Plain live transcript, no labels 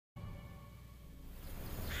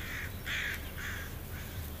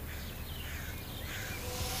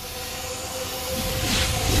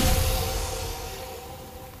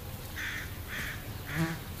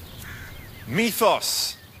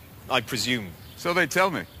Methos, I presume. So they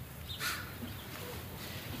tell me.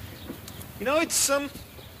 You know, it's,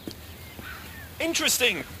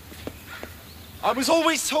 interesting. I was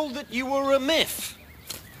always told that you were a myth.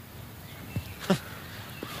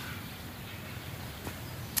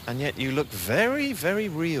 And yet you look very, very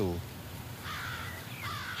real.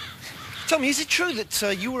 Tell me, is it true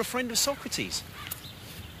that you were a friend of Socrates?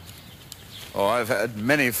 Oh, I've had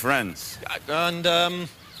many friends. And,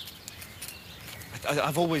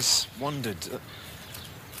 I've always wondered,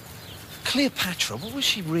 Cleopatra, what was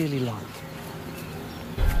she really like?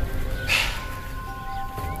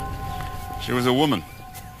 She was a woman.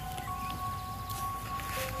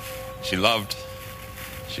 She loved.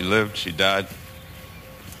 She lived. She died.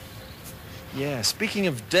 Yeah, speaking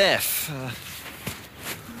of death,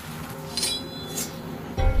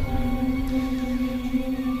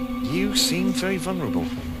 you seem very vulnerable.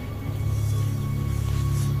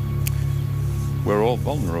 We're all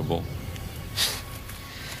vulnerable.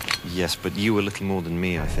 Yes, but you a little more than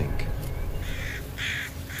me, I think.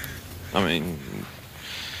 I mean,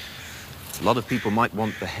 a lot of people might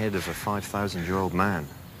want the head of a 5,000-year-old man.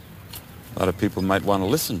 A lot of people might want to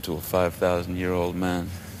listen to a 5,000-year-old man.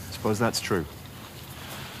 I suppose that's true.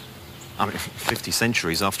 I mean, 50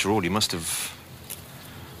 centuries, after all, you must have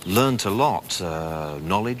learnt a lot.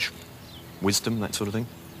 Knowledge, wisdom, that sort of thing.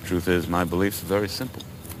 Truth is, my beliefs are very simple.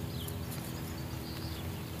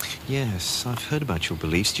 Yes, I've heard about your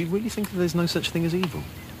beliefs. Do you really think that there's no such thing as evil?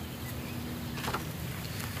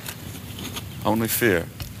 Only fear.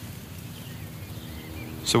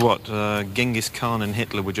 So what, Genghis Khan and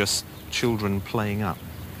Hitler were just children playing up?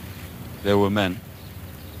 There were men,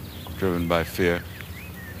 driven by fear,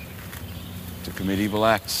 to commit evil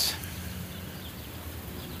acts.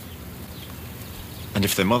 And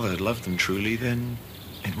if their mother had loved them truly, then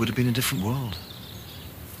it would have been a different world.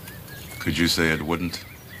 Could you say it wouldn't?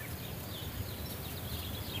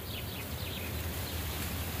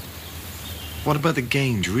 What about the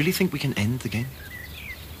game? Do you really think we can end the game?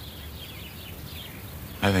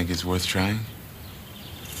 I think it's worth trying.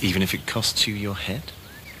 Even if it costs you your head?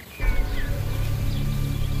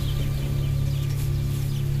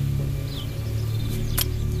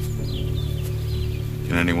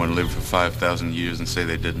 Can anyone live for 5,000 years and say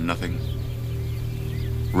they did nothing?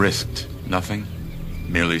 Risked nothing?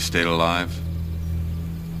 Merely stayed alive?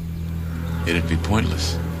 It'd be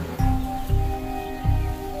pointless.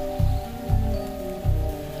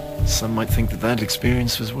 Some might think that that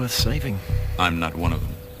experience was worth saving. I'm not one of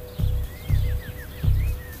them.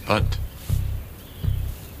 But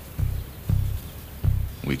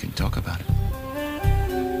we can talk about it.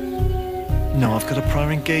 No, I've got a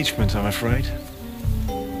prior engagement, I'm afraid.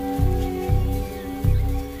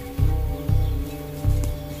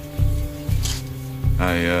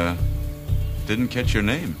 I didn't catch your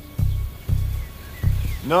name.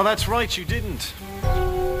 No, that's right, you didn't.